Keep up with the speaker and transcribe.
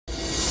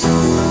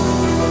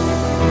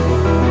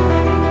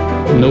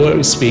Noor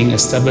is being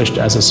established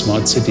as a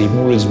smart city.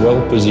 Noor is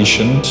well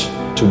positioned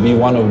to be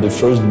one of the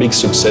first big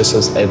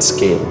successes at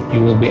scale.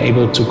 You will be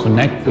able to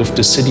connect with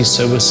the city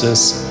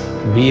services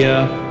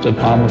via the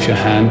palm of your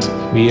hand,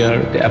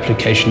 via the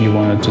application you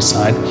want to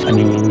decide, and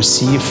you will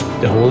receive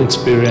the whole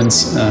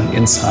experience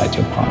inside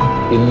your palm.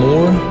 In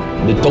Noor,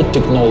 the top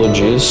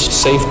technologies,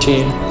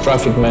 safety,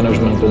 traffic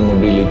management and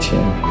mobility,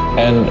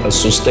 and a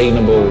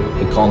sustainable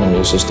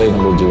economy,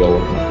 sustainable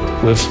development.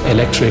 With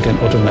electric and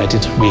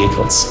automated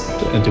vehicles.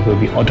 There will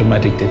be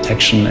automatic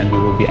detection and you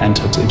will be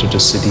entered into the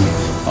city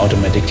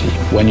automatically.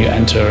 When you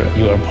enter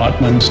your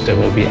apartment, there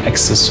will be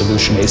access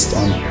solution based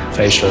on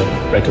facial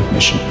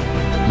recognition.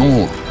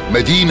 نور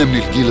مدينة من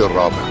الجيل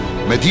الرابع،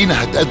 مدينة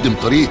هتقدم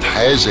طريقة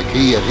حياة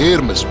ذكية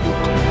غير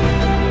مسبوقة.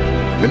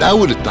 من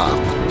أول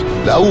التعاقد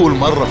لأول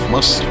مرة في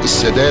مصر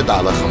السداد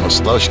على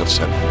 15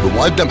 سنة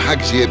بمقدم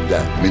حجز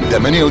يبدأ من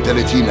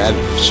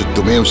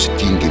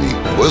 38,660 جنيه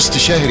وقسط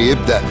شهري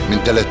يبدأ من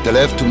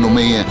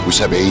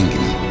 3,870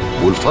 جنيه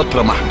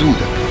والفترة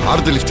محدودة.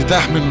 عرض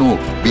الافتتاح من نور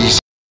بيزيد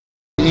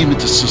قيمة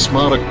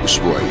استثمارك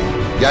أسبوعيا،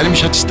 يعني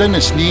مش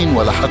هتستنى سنين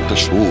ولا حتى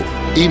شهور،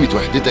 قيمة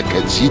وحدتك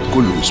هتزيد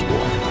كل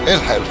أسبوع.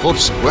 الحق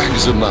الفرصة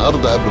واحجز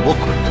النهاردة قبل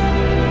بكرة.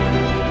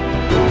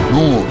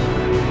 نور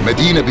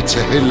مدينة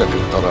بتسهل لك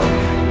القرار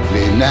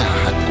لأنها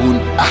هتكون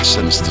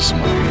أحسن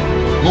استثمار.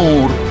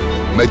 نور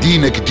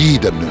مدينة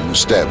جديدة من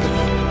المستقبل.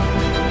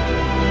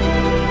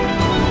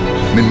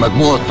 من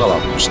مجموعة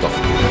طلعت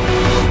مصطفى.